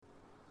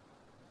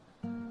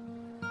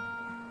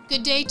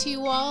Good day to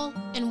you all,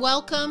 and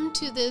welcome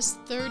to this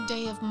third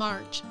day of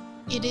March.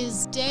 It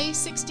is day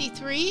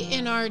 63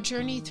 in our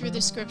journey through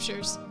the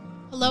scriptures.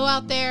 Hello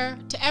out there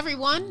to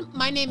everyone.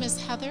 My name is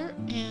Heather,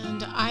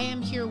 and I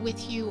am here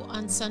with you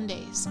on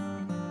Sundays.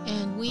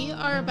 And we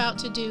are about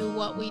to do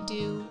what we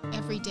do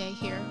every day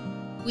here.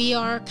 We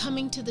are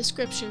coming to the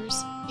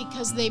scriptures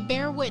because they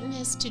bear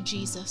witness to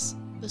Jesus,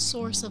 the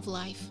source of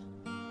life.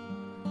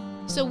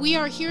 So we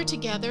are here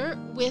together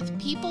with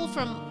people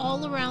from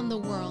all around the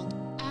world,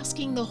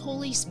 asking the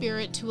Holy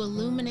Spirit to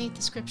illuminate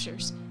the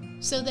scriptures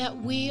so that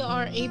we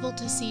are able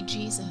to see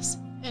Jesus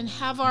and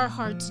have our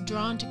hearts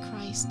drawn to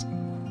Christ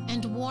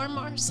and warm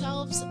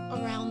ourselves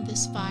around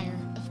this fire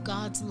of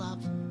God's love.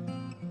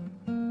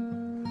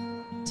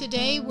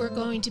 Today we're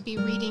going to be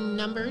reading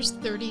Numbers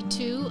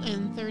 32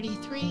 and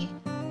 33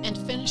 and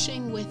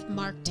finishing with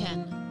Mark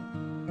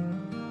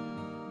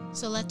 10.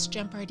 So let's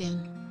jump right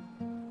in.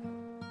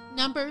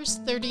 Numbers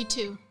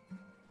 32.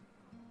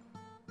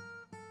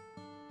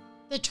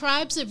 The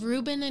tribes of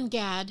Reuben and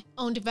Gad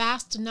owned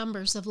vast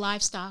numbers of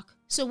livestock,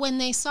 so when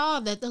they saw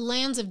that the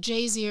lands of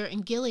Jazer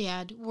and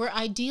Gilead were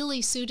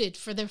ideally suited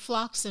for their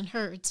flocks and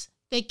herds,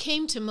 they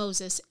came to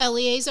Moses,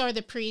 Eleazar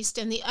the priest,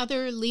 and the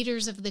other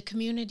leaders of the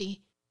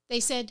community. They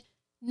said,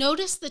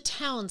 "Notice the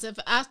towns of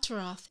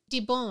Ashtaroth,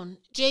 Dibon,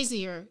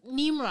 Jazer,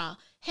 Nimrah,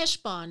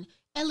 Heshbon,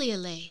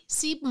 Elealeh,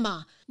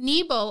 Sibmah,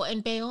 Nebo,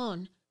 and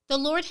Beon. The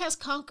Lord has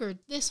conquered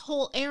this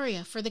whole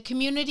area for the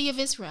community of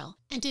Israel,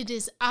 and it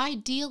is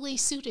ideally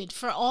suited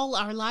for all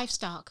our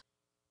livestock.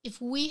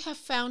 If we have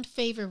found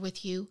favor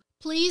with you,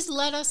 please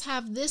let us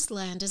have this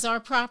land as our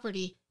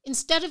property,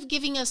 instead of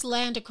giving us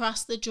land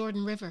across the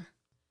Jordan River.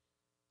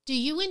 Do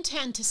you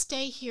intend to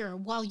stay here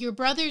while your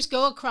brothers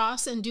go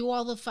across and do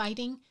all the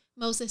fighting?"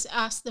 Moses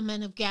asked the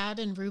men of Gad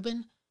and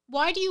Reuben.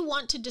 "Why do you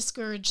want to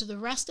discourage the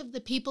rest of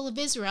the people of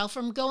Israel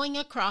from going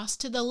across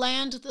to the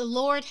land the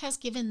Lord has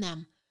given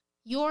them?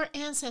 Your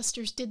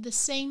ancestors did the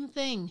same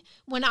thing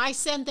when I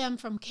sent them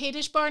from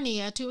Kadesh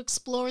Barnea to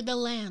explore the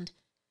land.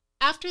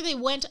 After they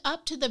went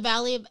up to the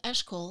valley of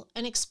Eshcol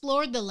and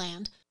explored the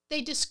land,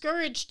 they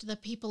discouraged the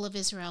people of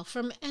Israel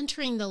from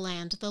entering the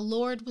land the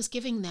Lord was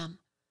giving them.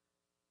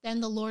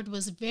 Then the Lord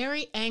was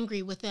very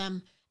angry with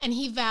them, and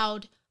he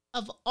vowed,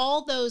 'Of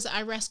all those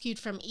I rescued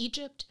from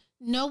Egypt,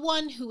 no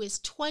one who is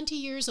 20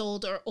 years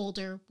old or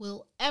older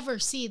will ever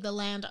see the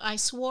land I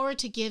swore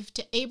to give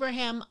to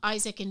Abraham,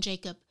 Isaac, and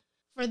Jacob,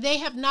 for they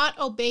have not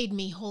obeyed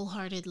me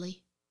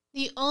wholeheartedly.'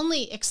 The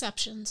only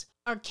exceptions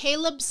are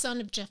Caleb son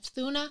of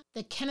Jephunneh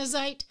the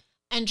Kenizzite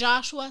and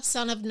Joshua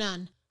son of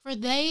Nun, for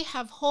they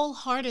have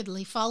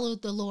wholeheartedly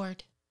followed the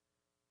Lord."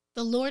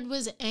 The Lord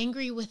was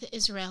angry with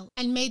Israel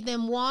and made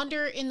them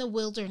wander in the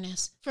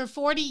wilderness for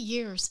 40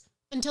 years,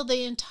 until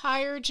the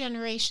entire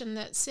generation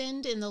that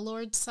sinned in the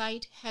Lord's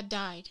sight had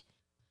died.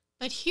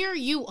 But here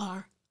you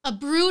are, a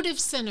brood of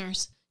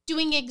sinners,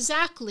 doing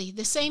exactly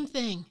the same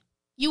thing.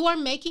 You are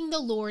making the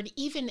Lord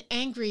even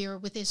angrier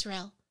with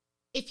Israel.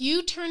 If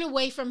you turn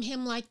away from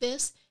him like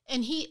this,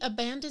 and he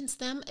abandons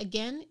them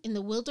again in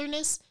the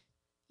wilderness,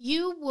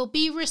 you will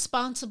be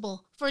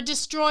responsible for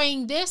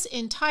destroying this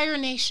entire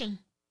nation."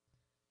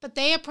 But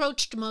they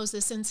approached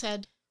Moses and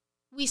said,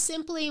 "We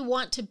simply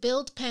want to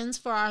build pens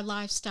for our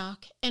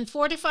livestock and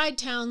fortified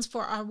towns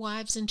for our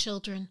wives and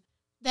children.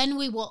 Then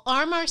we will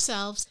arm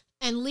ourselves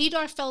and lead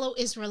our fellow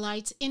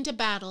Israelites into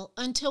battle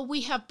until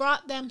we have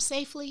brought them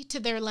safely to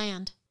their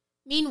land.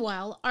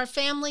 Meanwhile, our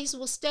families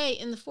will stay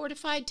in the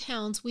fortified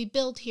towns we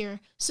build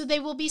here, so they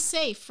will be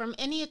safe from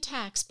any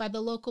attacks by the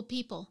local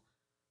people.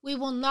 We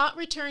will not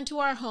return to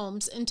our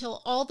homes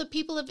until all the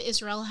people of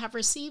Israel have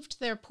received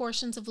their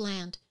portions of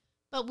land.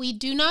 But we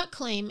do not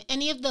claim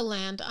any of the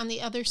land on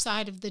the other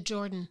side of the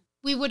Jordan.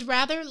 We would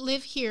rather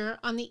live here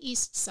on the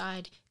east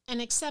side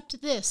and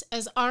accept this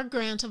as our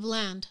grant of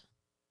land."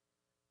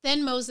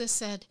 Then Moses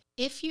said,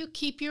 "If you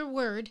keep your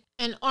word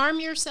and arm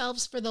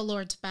yourselves for the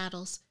Lord's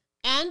battles,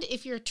 and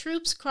if your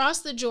troops cross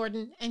the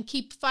Jordan and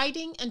keep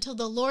fighting until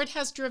the Lord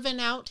has driven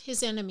out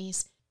his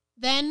enemies,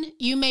 then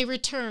you may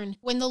return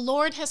when the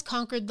Lord has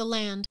conquered the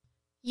land.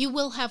 You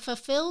will have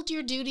fulfilled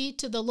your duty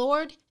to the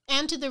Lord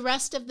and to the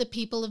rest of the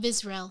people of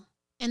Israel,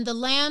 and the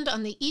land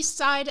on the east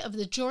side of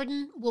the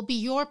Jordan will be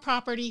your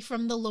property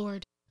from the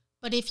Lord.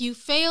 But if you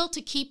fail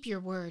to keep your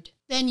word,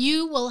 then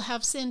you will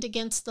have sinned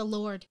against the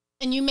Lord,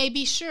 and you may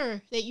be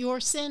sure that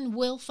your sin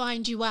will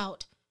find you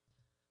out.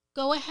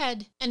 Go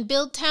ahead and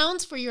build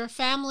towns for your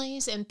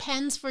families and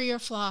pens for your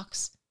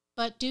flocks,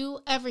 but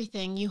do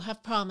everything you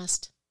have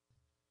promised."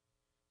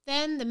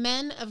 Then the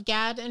men of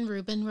Gad and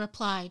Reuben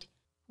replied,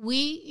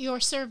 "We, your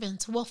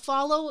servants, will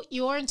follow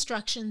your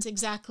instructions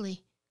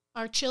exactly.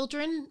 Our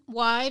children,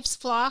 wives,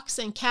 flocks,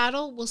 and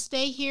cattle will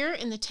stay here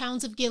in the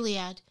towns of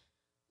Gilead,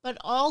 but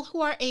all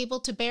who are able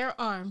to bear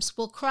arms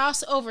will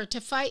cross over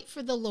to fight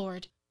for the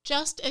Lord,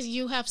 just as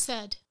you have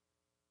said."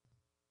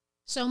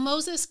 So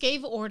Moses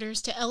gave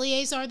orders to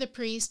Eleazar the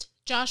priest,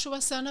 Joshua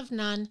son of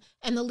Nun,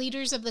 and the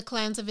leaders of the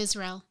clans of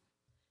Israel.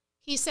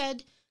 He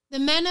said, "The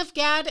men of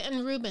Gad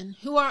and Reuben,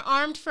 who are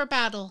armed for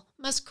battle,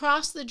 must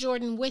cross the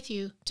Jordan with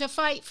you to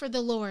fight for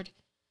the Lord.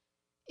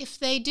 If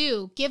they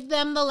do, give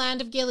them the land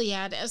of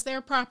Gilead as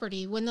their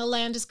property when the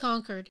land is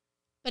conquered.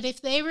 But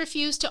if they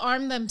refuse to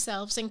arm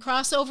themselves and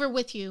cross over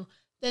with you,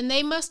 then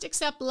they must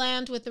accept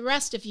land with the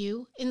rest of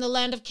you in the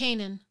land of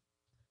Canaan."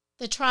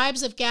 The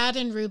tribes of Gad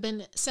and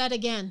Reuben said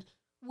again,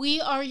 "We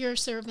are your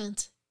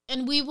servants,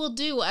 and we will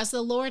do as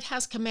the Lord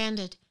has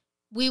commanded.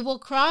 We will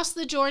cross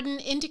the Jordan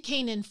into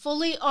Canaan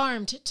fully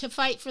armed to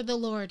fight for the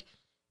Lord,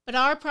 but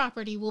our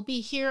property will be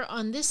here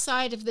on this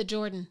side of the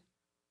Jordan."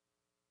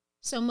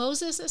 So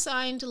Moses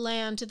assigned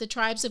land to the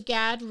tribes of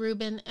Gad,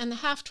 Reuben, and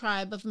the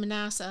half-tribe of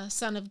Manasseh,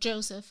 son of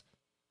Joseph.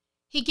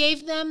 He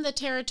gave them the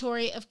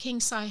territory of King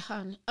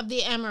Sihon of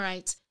the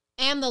Amorites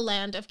and the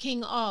land of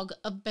King Og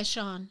of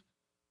Bashan,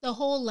 the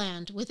whole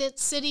land with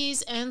its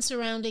cities and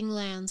surrounding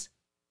lands.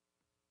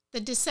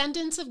 The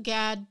descendants of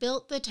Gad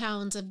built the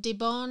towns of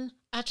Dibon,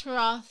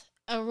 Ataroth,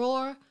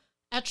 Aror,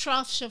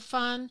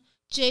 Atroth-Shaphan,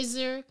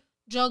 Jazer,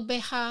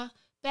 Jogbeha,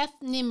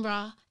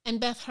 Beth-Nimrah,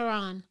 and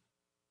Beth-Haran.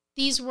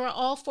 These were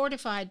all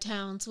fortified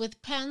towns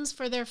with pens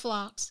for their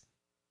flocks.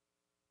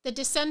 The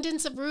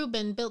descendants of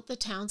Reuben built the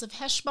towns of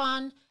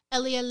Heshbon,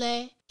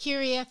 Elealeh,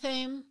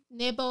 Kiriathaim,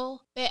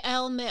 Nebo,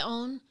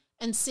 Baal-Meon,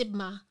 and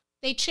Sibmah.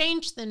 They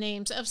changed the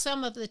names of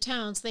some of the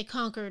towns they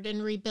conquered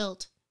and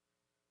rebuilt.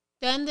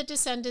 Then the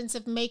descendants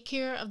of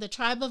Machir of the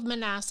tribe of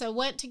Manasseh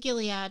went to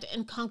Gilead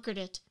and conquered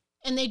it,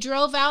 and they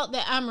drove out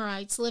the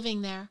Amorites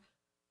living there.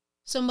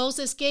 So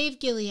Moses gave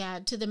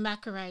Gilead to the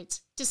Machirites,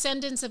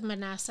 descendants of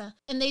Manasseh,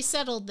 and they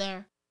settled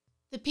there.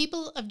 The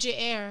people of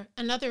Jair,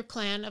 another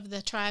clan of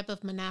the tribe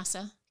of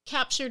Manasseh,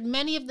 captured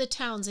many of the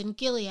towns in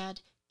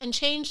Gilead and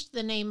changed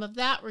the name of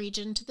that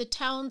region to the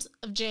towns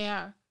of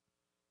Jair.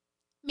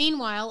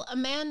 Meanwhile, a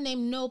man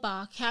named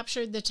Nobah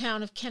captured the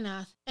town of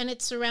Kenath and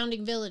its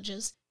surrounding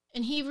villages,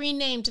 and he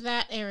renamed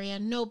that area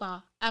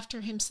Nobah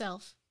after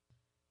himself.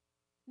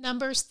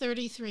 Numbers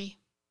 33.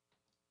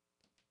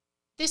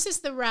 This is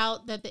the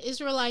route that the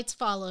Israelites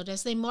followed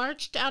as they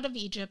marched out of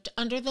Egypt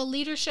under the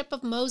leadership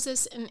of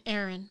Moses and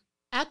Aaron.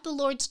 At the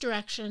Lord's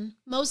direction,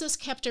 Moses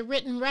kept a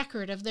written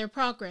record of their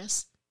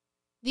progress.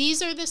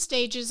 These are the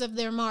stages of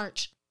their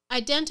march,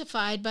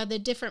 identified by the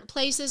different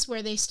places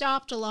where they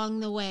stopped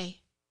along the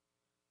way.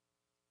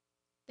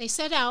 They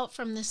set out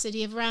from the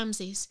city of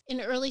Ramses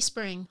in early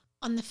spring,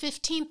 on the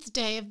 15th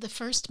day of the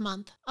first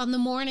month, on the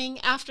morning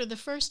after the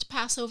first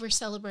Passover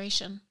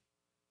celebration.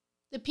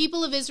 The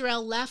people of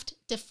Israel left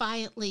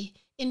defiantly,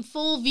 in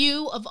full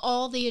view of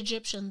all the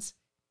Egyptians.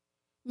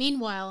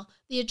 Meanwhile,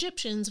 the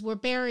Egyptians were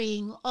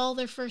burying all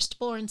their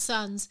firstborn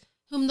sons,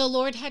 whom the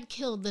Lord had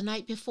killed the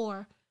night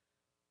before.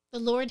 The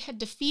Lord had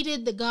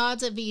defeated the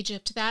gods of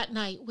Egypt that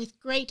night with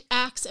great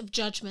acts of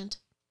judgment.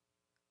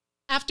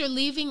 After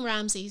leaving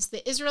Ramses,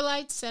 the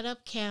Israelites set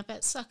up camp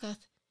at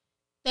Succoth.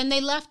 Then they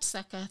left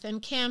Succoth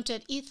and camped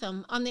at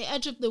Etham on the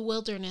edge of the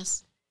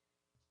wilderness.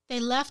 They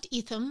left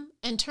Etham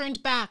and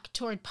turned back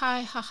toward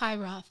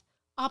Pi-hahiroth,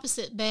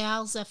 opposite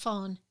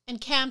Baal-Zephon,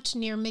 and camped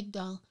near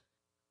Migdol.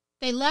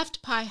 They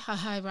left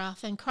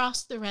Pi-hahiroth and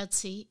crossed the Red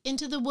Sea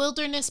into the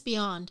wilderness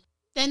beyond.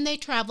 Then they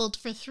traveled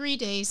for 3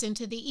 days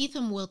into the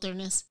Etham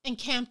wilderness and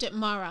camped at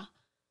Marah.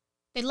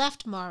 They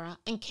left Marah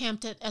and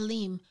camped at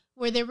Elim,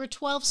 where there were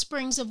 12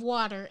 springs of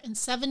water and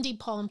 70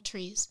 palm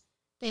trees.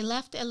 They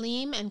left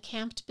Elim and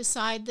camped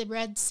beside the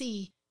Red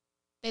Sea.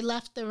 They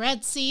left the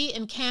Red Sea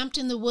and camped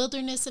in the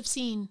wilderness of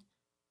Sin.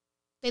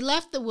 They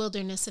left the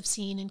wilderness of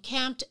Sin and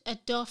camped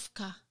at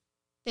Dophkah.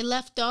 They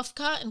left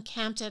Dophkah and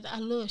camped at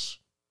Alush.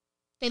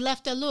 They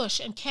left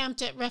Alush and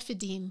camped at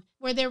Rephidim,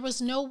 where there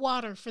was no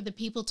water for the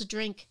people to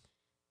drink.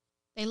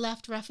 They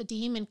left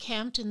Rephidim and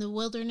camped in the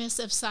wilderness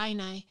of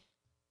Sinai.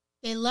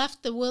 They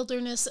left the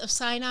wilderness of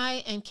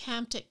Sinai and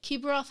camped at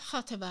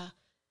Kibroth-Hattaavah.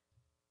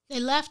 They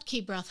left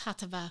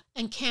Kibroth-Hattaavah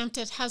and camped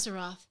at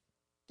Hazeroth.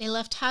 They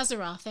left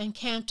Hazeroth and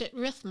camped at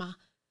Rithmah.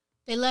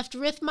 They left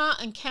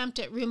Rithmah and camped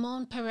at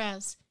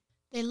Rimmon-Perez.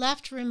 They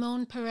left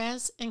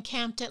Rimmon-Perez and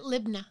camped at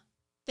Libnah.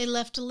 They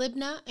left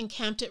Libnah and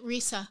camped at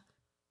Risa.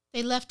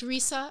 They left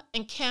Risa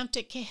and camped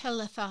at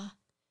Kehelathah.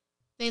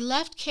 They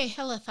left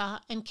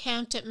Kehelathah and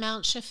camped at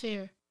Mount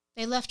Shafir.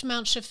 They left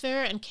Mount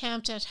Shafir and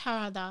camped at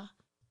Haradah.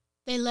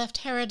 They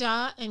left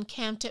Haradah and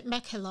camped at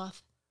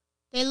Mekheloth.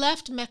 They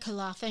left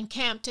Mekheloth and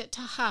camped at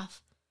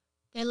Tahath.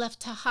 They left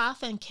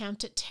Tahath and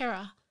camped at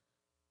Terah.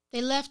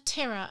 They left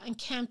Terah and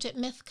camped at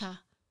Mithkah.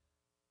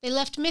 They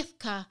left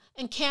Mithkah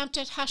and camped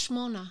at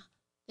Hashmonah.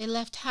 They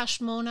left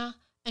Hashmonah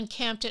and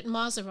camped at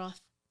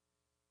Mazeroth.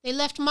 They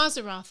left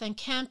Mazeroth and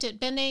camped at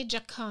Bene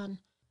Jaakan.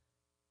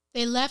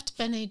 They left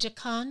Bene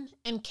Jaakan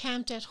and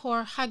camped at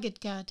Hor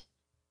Haggidgad.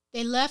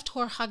 They left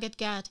Hor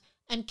Haggidgad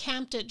and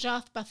camped at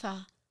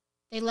Jothbathah.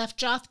 They left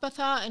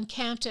Jothbathah and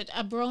camped at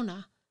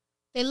Abrona.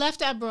 They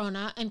left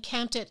Abrona and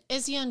camped at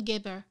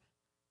Ezion-Geber.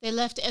 They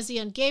left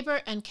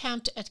Ezion-Geber and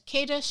camped at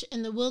Kadesh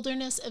in the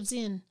wilderness of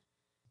Zin.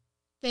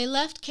 They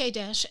left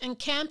Kadesh and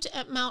camped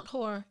at Mount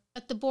Hor,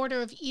 at the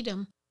border of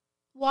Edom.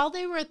 While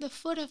they were at the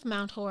foot of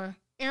Mount Hor,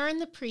 Aaron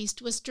the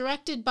priest was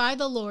directed by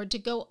the Lord to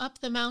go up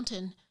the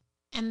mountain,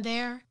 and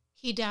there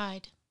he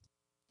died.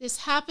 This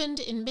happened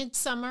in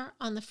midsummer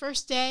on the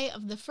first day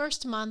of the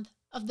first month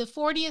of the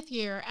 40th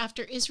year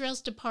after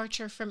Israel's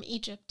departure from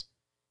Egypt.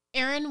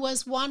 Aaron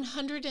was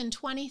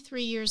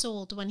 123 years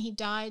old when he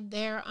died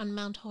there on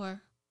Mount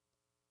Hor.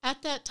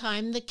 At that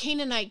time, the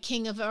Canaanite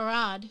king of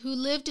Arad, who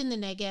lived in the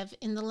Negev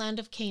in the land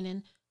of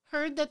Canaan,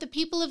 heard that the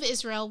people of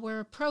Israel were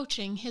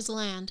approaching his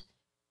land.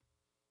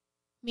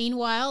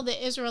 Meanwhile,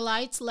 the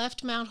Israelites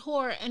left Mount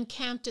Hor and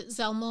camped at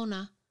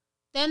Zalmonah.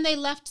 Then they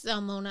left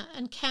Zalmonah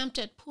and camped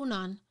at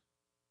Punon.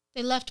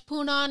 They left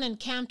Punon and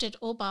camped at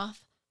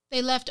Oboth.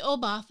 They left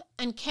Oboth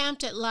and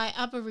camped at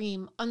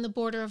Lai-Abarim on the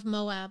border of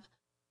Moab.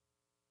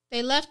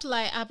 They left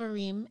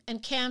Lai-Abarim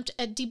and camped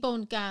at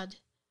Dibon-Gad.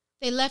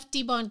 They left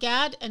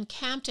Dibon-Gad and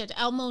camped at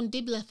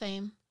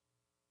Almon-Diblathaim.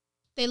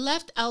 They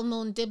left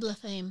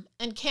Almon-Diblathaim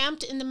and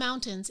camped in the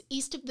mountains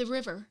east of the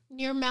river,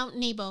 near Mount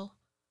Nebo.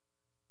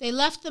 They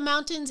left the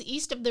mountains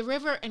east of the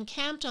river and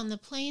camped on the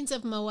plains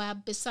of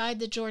Moab beside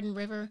the Jordan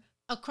River,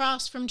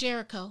 across from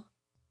Jericho.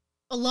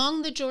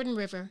 Along the Jordan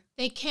River,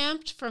 they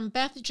camped from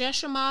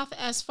Beth-Jeshemoth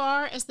as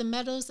far as the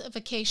meadows of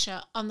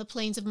Acacia on the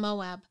plains of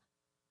Moab.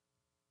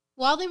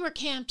 While they were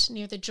camped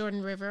near the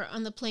Jordan River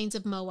on the plains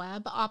of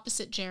Moab,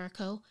 opposite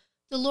Jericho,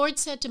 the Lord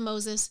said to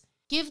Moses,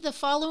 "Give the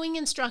following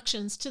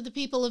instructions to the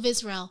people of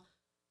Israel.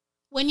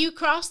 When you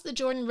cross the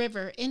Jordan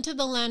River into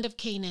the land of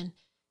Canaan,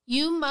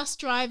 you must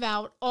drive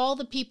out all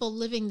the people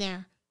living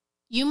there.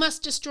 You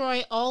must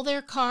destroy all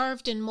their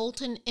carved and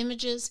molten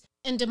images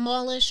and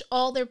demolish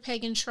all their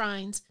pagan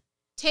shrines.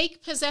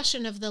 Take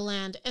possession of the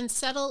land and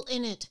settle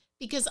in it,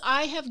 because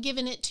I have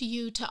given it to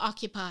you to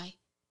occupy.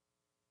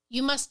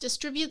 You must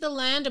distribute the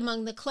land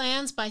among the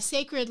clans by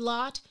sacred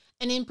lot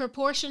and in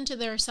proportion to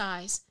their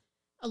size.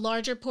 A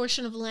larger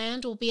portion of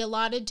land will be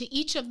allotted to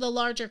each of the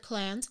larger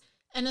clans,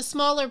 and a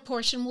smaller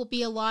portion will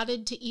be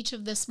allotted to each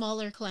of the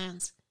smaller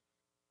clans.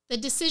 The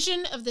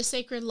decision of the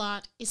sacred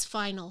lot is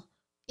final.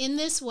 In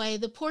this way,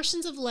 the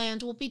portions of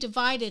land will be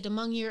divided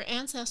among your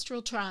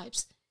ancestral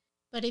tribes.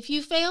 But if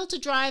you fail to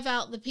drive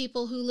out the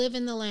people who live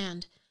in the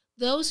land,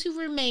 those who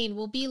remain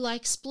will be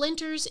like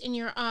splinters in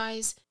your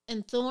eyes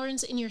and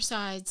thorns in your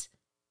sides.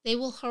 They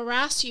will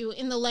harass you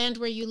in the land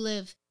where you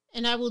live,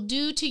 and I will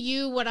do to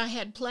you what I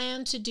had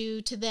planned to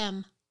do to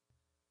them."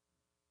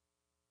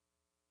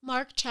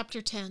 Mark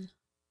chapter 10.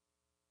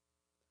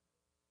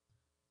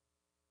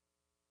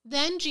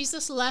 Then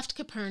Jesus left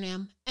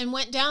Capernaum and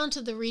went down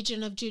to the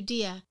region of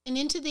Judea and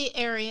into the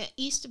area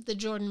east of the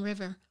Jordan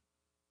River.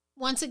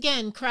 Once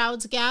again,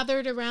 crowds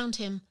gathered around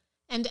him,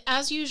 and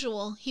as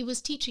usual, he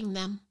was teaching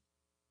them.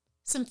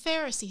 Some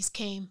Pharisees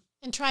came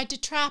and tried to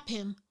trap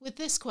him with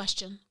this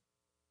question: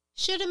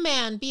 "Should a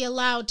man be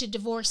allowed to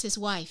divorce his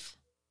wife?"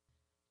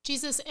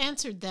 Jesus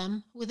answered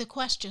them with a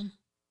question.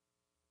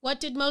 "What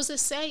did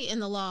Moses say in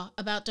the law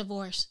about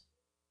divorce?"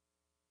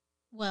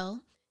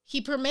 "Well, he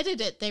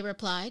permitted it," they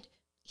replied.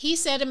 "He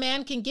said a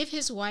man can give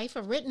his wife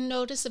a written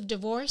notice of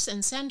divorce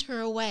and send her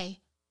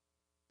away."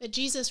 But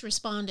Jesus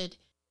responded,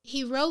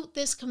 "He wrote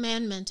this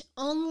commandment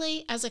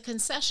only as a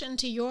concession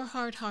to your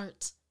hard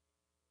hearts.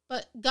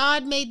 But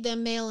God made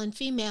them male and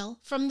female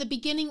from the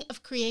beginning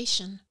of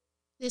creation.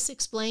 This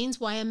explains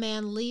why a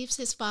man leaves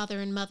his father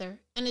and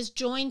mother and is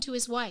joined to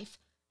his wife,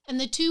 and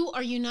the two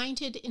are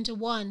united into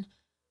one.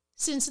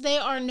 Since they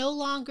are no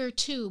longer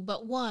two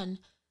but one,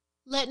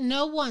 let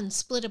no one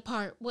split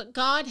apart what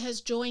God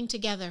has joined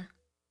together."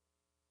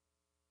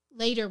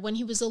 Later, when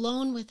he was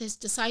alone with his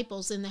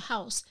disciples in the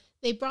house,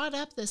 they brought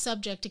up the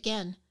subject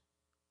again.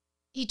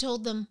 He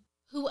told them,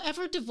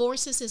 "Whoever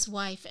divorces his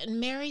wife and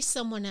marries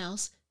someone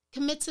else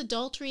commits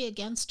adultery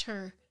against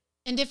her.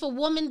 And if a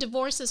woman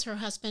divorces her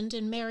husband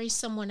and marries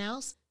someone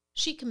else,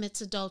 she commits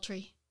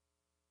adultery."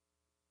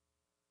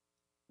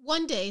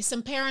 One day,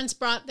 some parents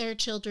brought their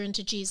children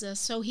to Jesus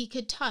so he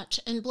could touch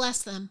and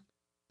bless them.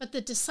 But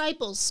the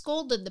disciples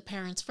scolded the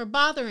parents for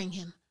bothering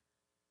him.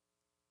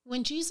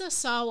 When Jesus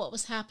saw what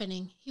was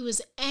happening, he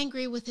was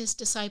angry with his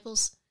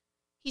disciples.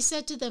 He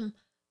said to them,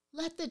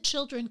 "Let the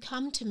children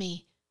come to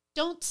me.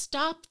 Don't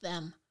stop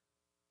them.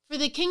 For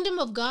the kingdom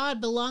of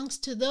God belongs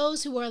to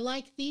those who are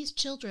like these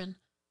children.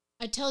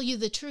 I tell you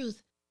the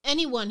truth,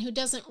 anyone who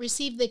doesn't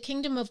receive the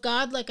kingdom of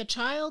God like a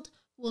child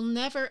will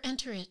never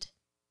enter it."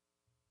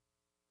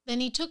 Then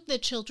he took the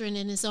children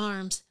in his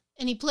arms,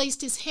 and he placed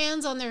his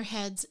hands on their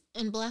heads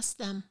and blessed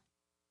them.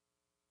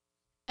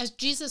 As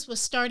Jesus was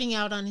starting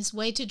out on his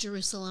way to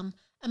Jerusalem,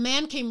 a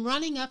man came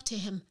running up to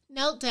him,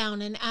 knelt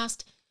down, and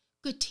asked,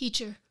 "Good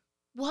teacher,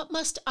 what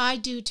must I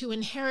do to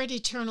inherit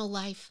eternal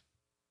life?"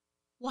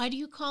 "Why do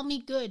you call me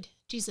good?"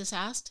 Jesus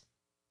asked.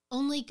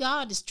 "Only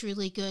God is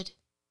truly good.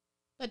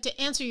 But to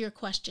answer your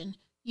question,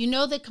 you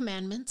know the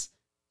commandments.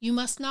 You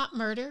must not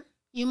murder.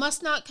 You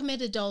must not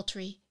commit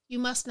adultery. You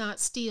must not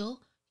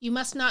steal. You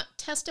must not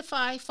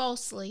testify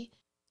falsely.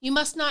 You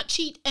must not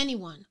cheat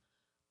anyone.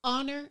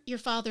 Honor your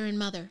father and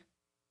mother."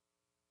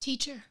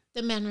 "Teacher,"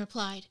 the man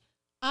replied,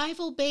 "I've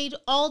obeyed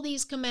all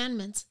these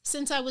commandments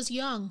since I was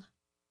young."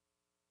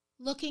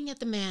 Looking at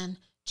the man,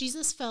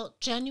 Jesus felt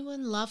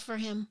genuine love for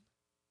him.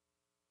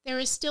 "There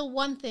is still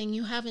one thing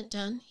you haven't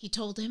done," he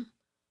told him.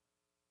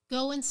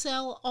 "Go and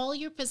sell all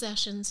your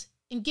possessions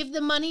and give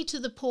the money to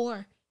the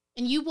poor,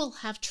 and you will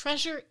have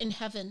treasure in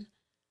heaven.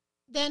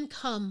 Then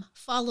come,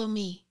 follow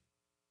me."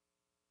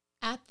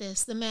 At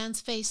this, the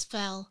man's face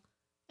fell,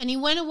 and he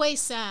went away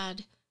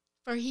sad,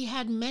 for he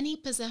had many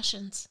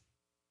possessions.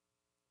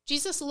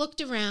 Jesus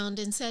looked around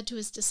and said to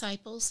his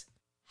disciples,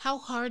 "How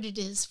hard it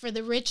is for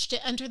the rich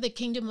to enter the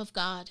kingdom of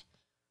God."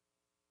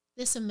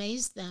 This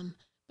amazed them,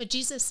 but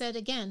Jesus said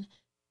again,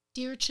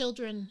 "Dear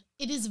children,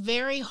 it is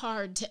very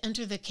hard to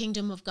enter the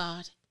kingdom of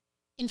God.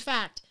 In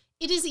fact,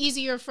 it is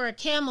easier for a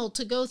camel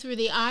to go through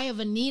the eye of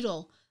a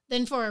needle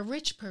than for a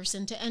rich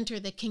person to enter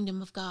the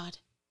kingdom of God."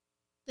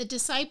 The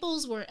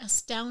disciples were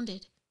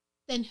astounded.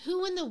 "Then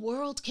who in the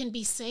world can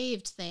be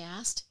saved?" they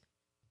asked.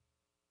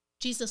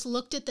 Jesus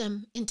looked at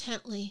them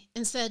intently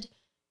and said,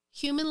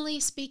 "Humanly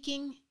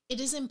speaking, it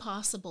is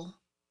impossible,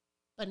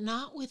 but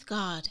not with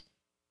God.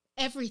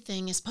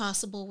 Everything is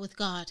possible with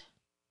God."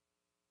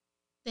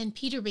 Then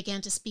Peter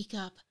began to speak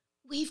up.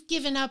 "We've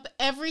given up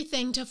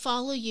everything to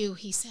follow you,"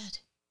 he said.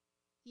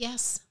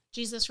 "Yes,"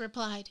 Jesus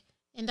replied,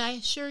 "and I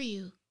assure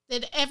you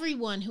that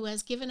everyone who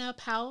has given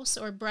up house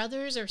or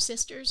brothers or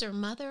sisters or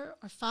mother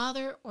or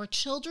father or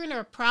children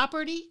or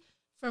property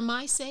for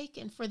my sake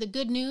and for the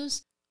good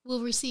news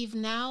will receive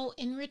now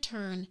in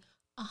return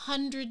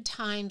 100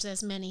 times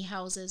as many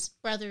houses,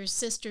 brothers,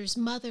 sisters,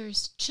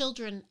 mothers,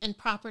 children, and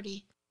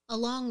property,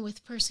 along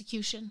with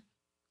persecution.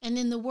 And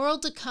in the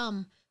world to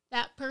come,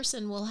 that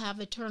person will have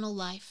eternal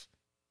life.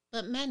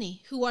 But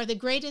many who are the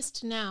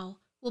greatest now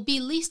will be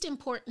least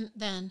important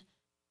then,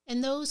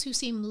 and those who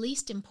seem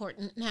least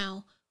important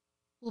now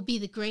will be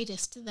the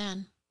greatest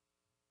then."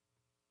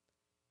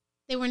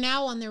 They were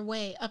now on their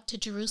way up to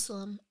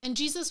Jerusalem, and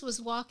Jesus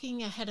was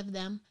walking ahead of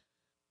them.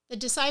 The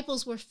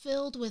disciples were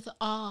filled with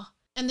awe,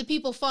 and the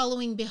people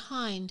following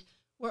behind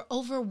were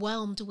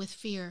overwhelmed with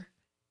fear.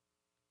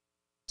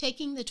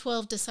 Taking the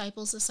 12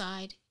 disciples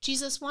aside,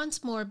 Jesus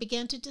once more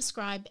began to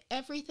describe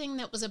everything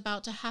that was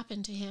about to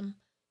happen to him.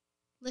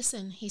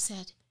 "Listen," he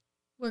said,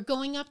 "we're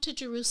going up to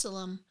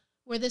Jerusalem,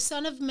 where the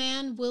Son of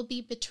Man will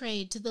be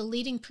betrayed to the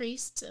leading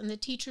priests and the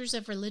teachers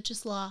of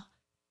religious law.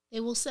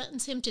 They will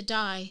sentence him to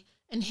die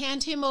and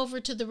hand him over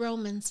to the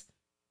Romans.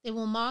 They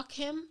will mock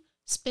him,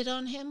 spit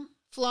on him,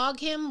 flog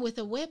him with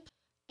a whip,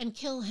 and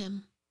kill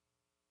him.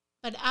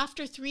 But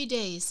after 3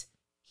 days,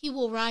 he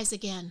will rise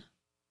again."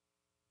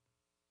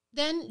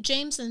 Then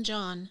James and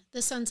John,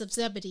 the sons of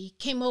Zebedee,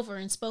 came over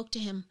and spoke to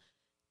him.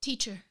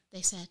 "Teacher,"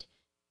 they said,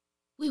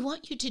 "we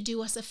want you to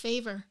do us a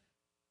favor."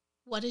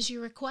 "What is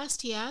your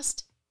request?" he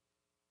asked.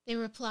 They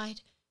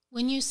replied,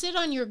 "When you sit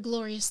on your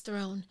glorious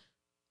throne,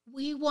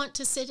 we want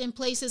to sit in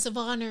places of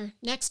honor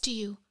next to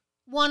you,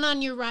 one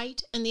on your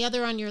right and the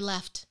other on your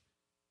left."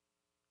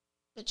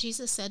 But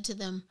Jesus said to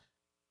them,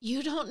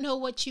 "You don't know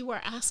what you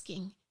are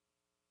asking.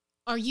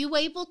 Are you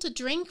able to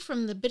drink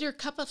from the bitter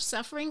cup of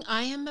suffering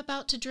I am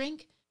about to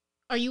drink?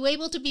 Are you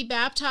able to be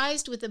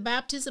baptized with the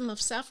baptism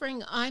of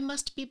suffering I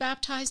must be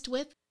baptized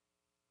with?"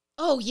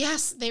 "Oh,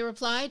 yes," they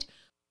replied,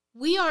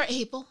 "we are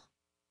able."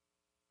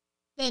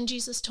 Then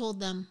Jesus told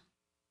them,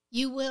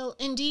 "You will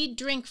indeed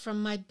drink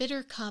from my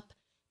bitter cup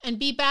and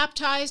be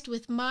baptized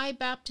with my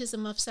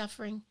baptism of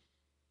suffering.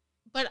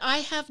 But I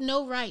have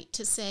no right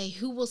to say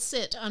who will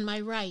sit on my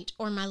right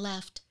or my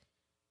left.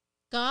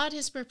 God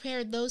has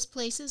prepared those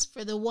places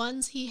for the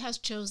ones he has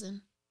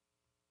chosen."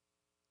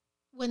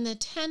 When the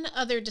 10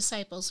 other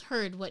disciples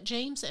heard what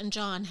James and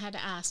John had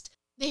asked,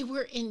 they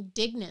were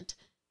indignant.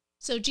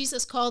 So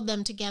Jesus called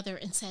them together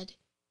and said,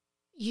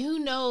 "You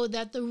know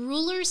that the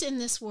rulers in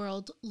this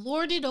world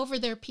lord it over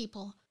their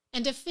people,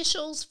 and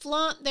officials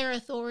flaunt their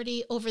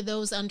authority over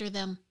those under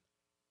them.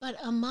 But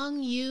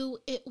among you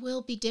it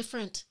will be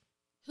different.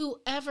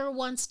 Whoever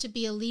wants to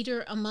be a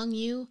leader among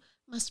you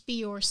must be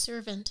your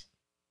servant,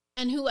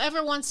 and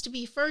whoever wants to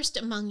be first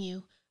among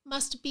you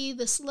must be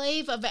the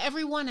slave of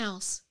everyone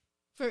else.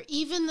 For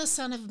even the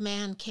Son of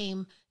Man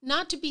came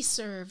not to be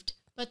served,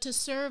 but to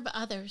serve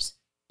others,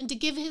 and to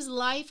give his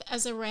life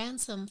as a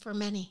ransom for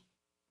many."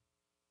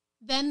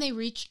 Then they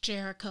reached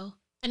Jericho,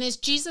 and as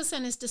Jesus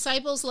and his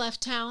disciples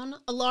left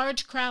town, a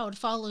large crowd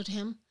followed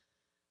him.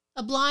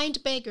 A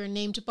blind beggar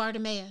named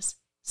Bartimaeus,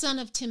 son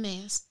of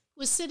Timaeus,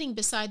 was sitting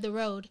beside the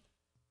road.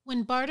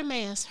 When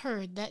Bartimaeus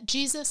heard that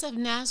Jesus of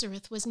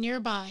Nazareth was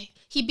nearby,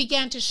 he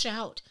began to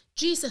shout,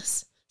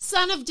 "Jesus,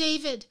 Son of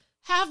David,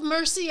 have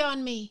mercy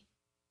on me."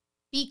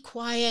 "Be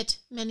quiet,"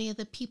 many of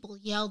the people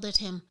yelled at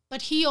him,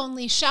 but he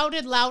only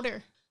shouted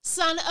louder,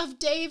 "Son of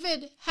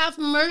David, have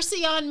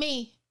mercy on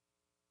me."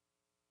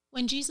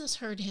 When Jesus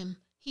heard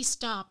him, he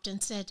stopped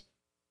and said,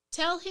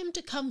 "Tell him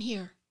to come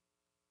here."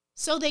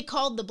 So they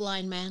called the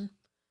blind man.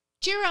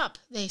 "Cheer up,"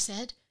 they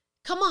said.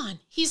 "Come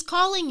on, he's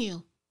calling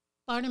you."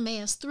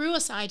 Bartimaeus threw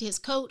aside his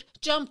coat,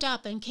 jumped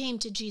up, and came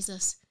to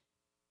Jesus.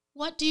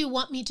 "What do you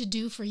want me to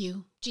do for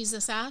you?"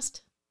 Jesus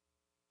asked.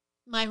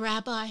 "My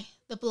rabbi,"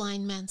 the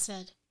blind man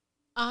said,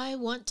 "I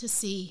want to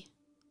see."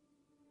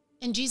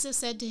 And Jesus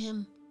said to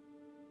him,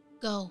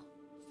 "Go,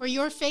 for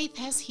your faith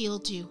has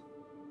healed you."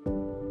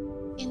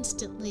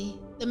 Instantly,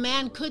 the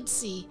man could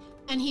see,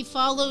 and he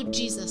followed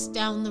Jesus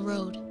down the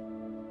road.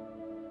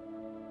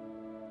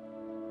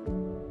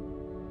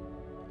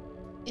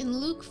 In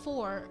Luke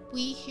 4,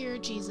 we hear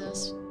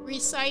Jesus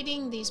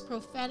reciting these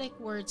prophetic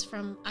words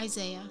from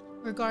Isaiah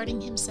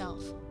regarding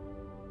himself.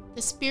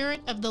 "The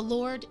Spirit of the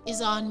Lord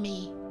is on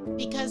me,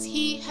 because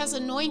he has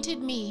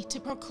anointed me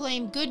to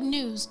proclaim good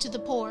news to the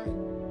poor.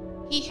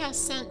 He has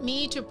sent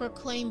me to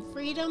proclaim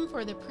freedom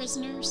for the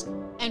prisoners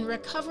and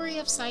recovery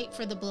of sight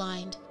for the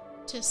blind,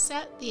 to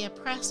set the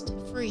oppressed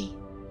free."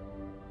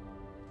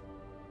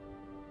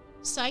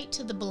 Sight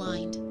to the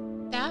blind.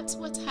 That's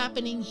what's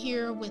happening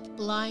here with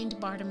blind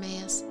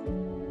Bartimaeus.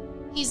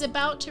 He's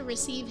about to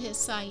receive his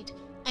sight,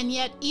 and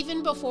yet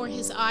even before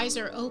his eyes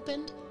are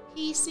opened,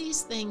 he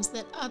sees things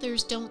that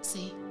others don't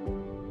see.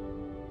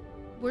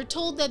 We're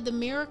told that the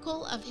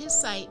miracle of his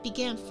sight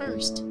began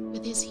first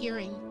with his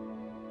hearing.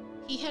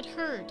 He had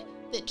heard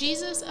that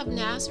Jesus of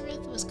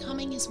Nazareth was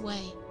coming his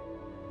way.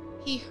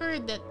 He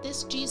heard that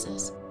this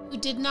Jesus, who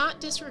did not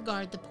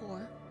disregard the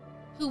poor,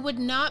 who would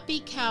not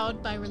be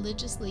cowed by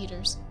religious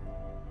leaders,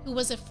 who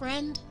was a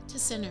friend to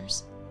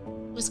sinners,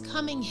 was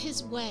coming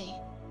his way.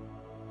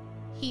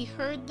 He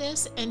heard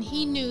this, and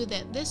he knew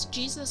that this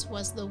Jesus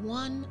was the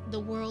one the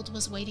world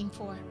was waiting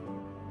for,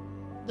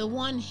 the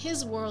one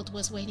his world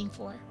was waiting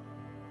for.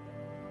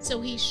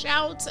 So he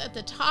shouts at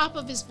the top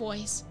of his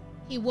voice.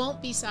 He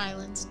won't be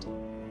silenced.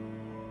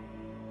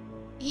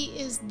 He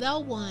is the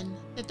one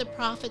that the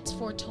prophets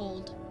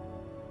foretold,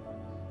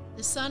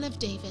 the Son of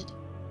David,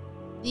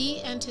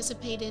 the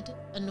anticipated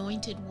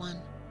anointed one.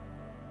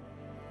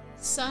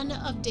 "Son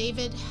of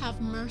David,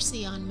 have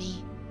mercy on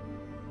me."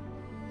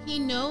 He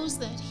knows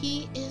that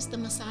he is the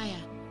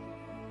Messiah,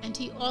 and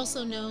he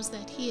also knows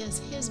that he is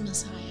his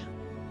Messiah.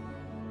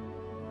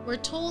 We're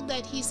told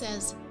that he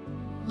says,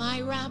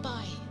 "My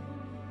Rabbi,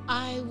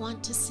 I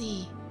want to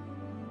see."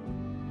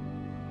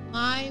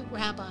 My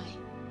Rabbi.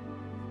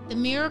 The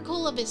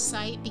miracle of his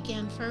sight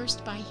began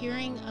first by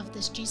hearing of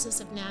this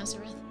Jesus of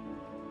Nazareth.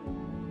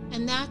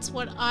 And that's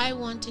what I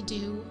want to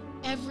do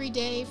every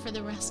day for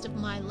the rest of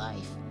my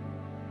life.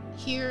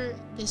 Hear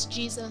this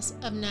Jesus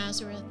of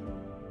Nazareth,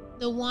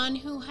 the one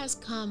who has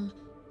come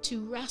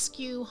to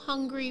rescue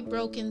hungry,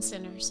 broken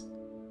sinners.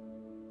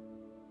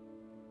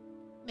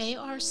 May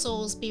our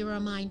souls be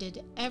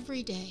reminded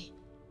every day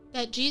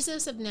that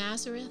Jesus of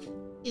Nazareth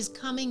is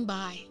coming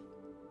by,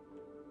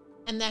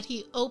 and that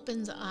he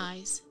opens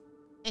eyes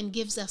and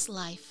gives us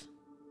life.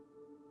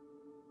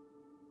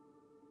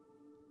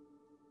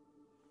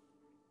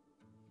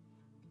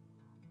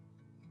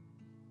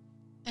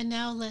 And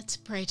now let's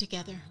pray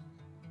together.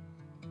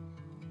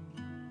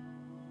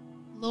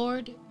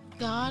 Lord,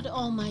 God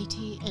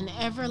Almighty and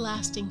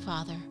everlasting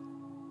Father,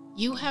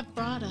 you have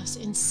brought us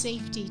in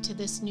safety to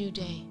this new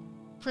day.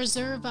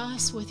 Preserve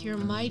us with your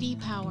mighty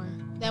power,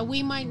 that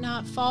we might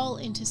not fall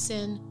into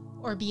sin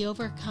or be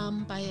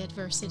overcome by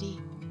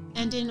adversity.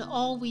 And in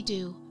all we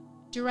do,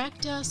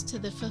 direct us to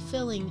the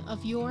fulfilling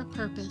of your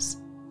purpose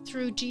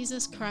through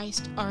Jesus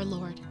Christ our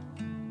Lord.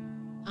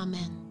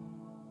 Amen.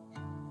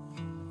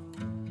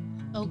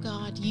 O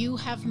God, you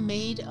have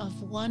made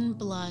of one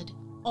blood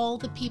all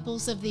the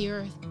peoples of the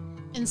earth,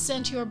 and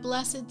sent your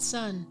blessed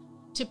Son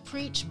to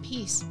preach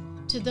peace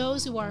to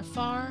those who are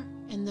far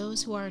and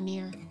those who are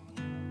near.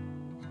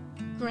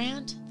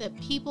 Grant that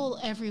people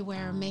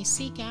everywhere may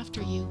seek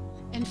after you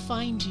and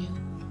find you.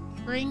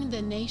 Bring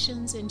the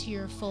nations into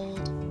your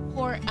fold.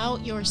 Pour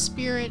out your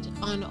Spirit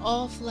on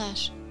all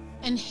flesh,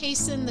 and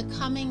hasten the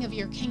coming of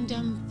your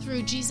kingdom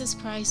through Jesus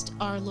Christ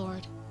our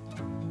Lord.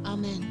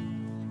 Amen.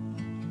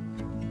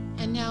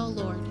 And now,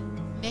 Lord,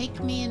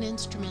 make me an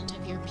instrument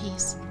of your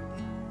peace.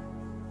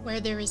 Where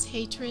there is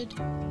hatred,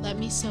 let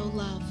me sow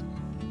love.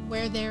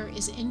 Where there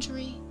is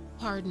injury,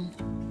 pardon.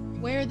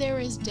 Where there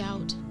is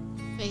doubt,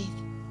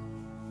 faith.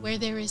 Where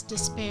there is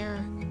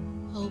despair,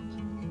 hope.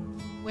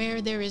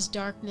 Where there is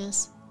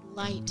darkness,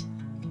 light.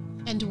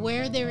 And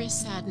where there is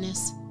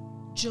sadness,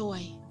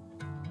 joy.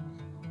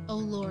 O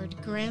Lord,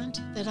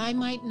 grant that I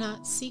might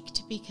not seek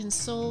to be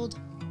consoled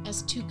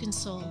as to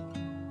console,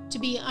 to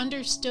be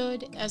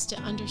understood as to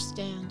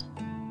understand,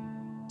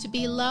 to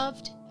be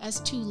loved as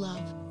to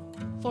love.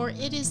 For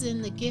it is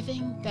in the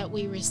giving that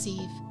we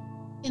receive,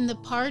 in the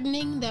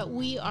pardoning that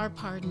we are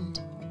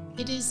pardoned.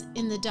 It is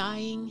in the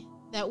dying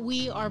that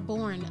we are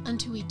born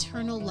unto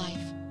eternal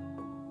life.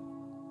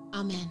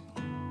 Amen.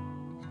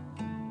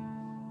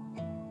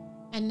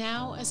 And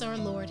now, as our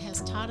Lord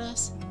has taught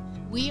us,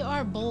 we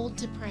are bold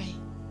to pray.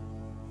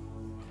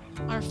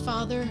 Our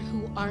Father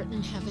who art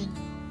in heaven,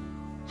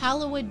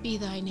 hallowed be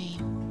thy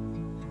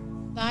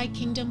name. Thy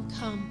kingdom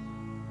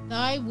come,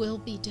 thy will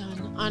be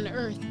done on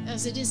earth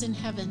as it is in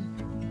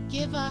heaven.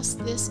 Give us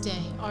this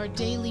day our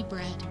daily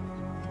bread,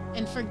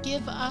 and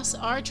forgive us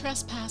our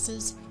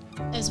trespasses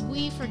as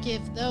we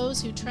forgive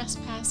those who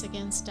trespass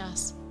against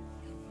us.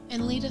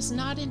 And lead us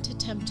not into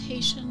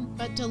temptation,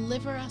 but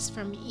deliver us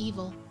from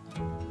evil.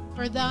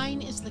 For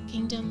thine is the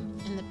kingdom,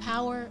 and the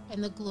power,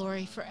 and the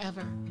glory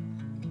forever.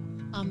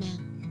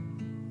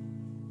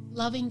 Amen.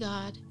 Loving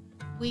God,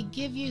 we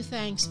give you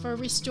thanks for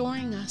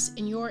restoring us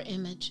in your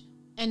image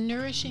and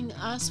nourishing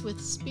us with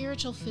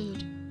spiritual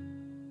food.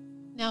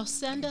 Now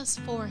send us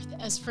forth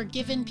as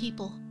forgiven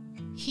people,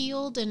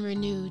 healed and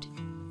renewed,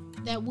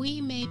 that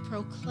we may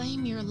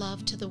proclaim your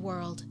love to the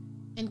world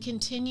and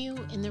continue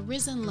in the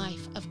risen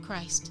life of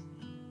Christ.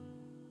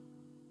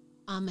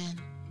 Amen.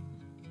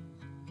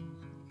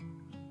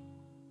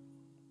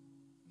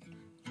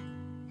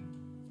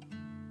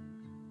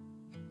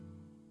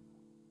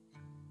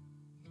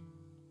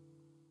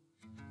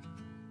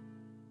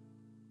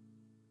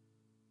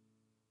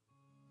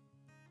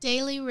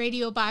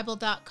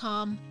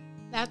 DailyRadioBible.com.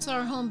 That's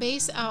our home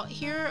base out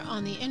here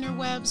on the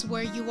interwebs,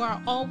 where you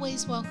are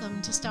always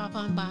welcome to stop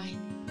on by.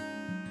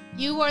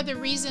 You are the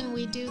reason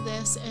we do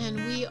this, and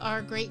we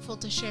are grateful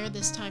to share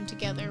this time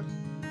together.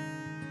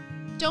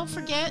 Don't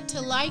forget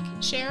to like,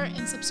 share,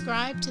 and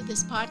subscribe to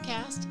this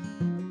podcast.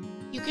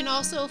 You can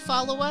also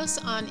follow us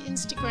on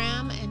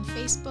Instagram and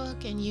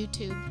Facebook and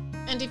YouTube.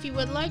 And if you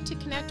would like to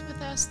connect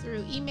with us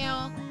through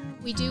email,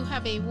 we do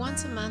have a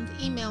once-a-month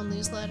email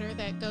newsletter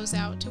that goes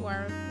out to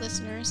our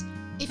listeners.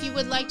 If you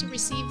would like to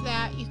receive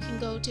that, you can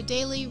go to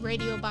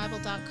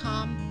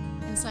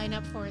DailyRadioBible.com and sign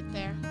up for it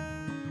there.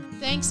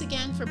 Thanks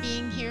again for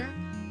being here.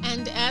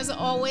 And as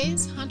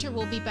always, Hunter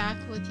will be back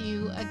with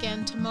you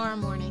again tomorrow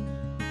morning.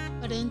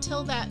 But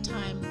until that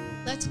time,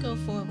 let's go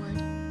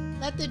forward.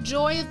 Let the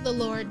joy of the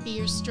Lord be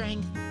your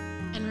strength.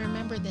 And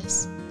remember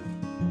this: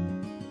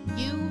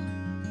 you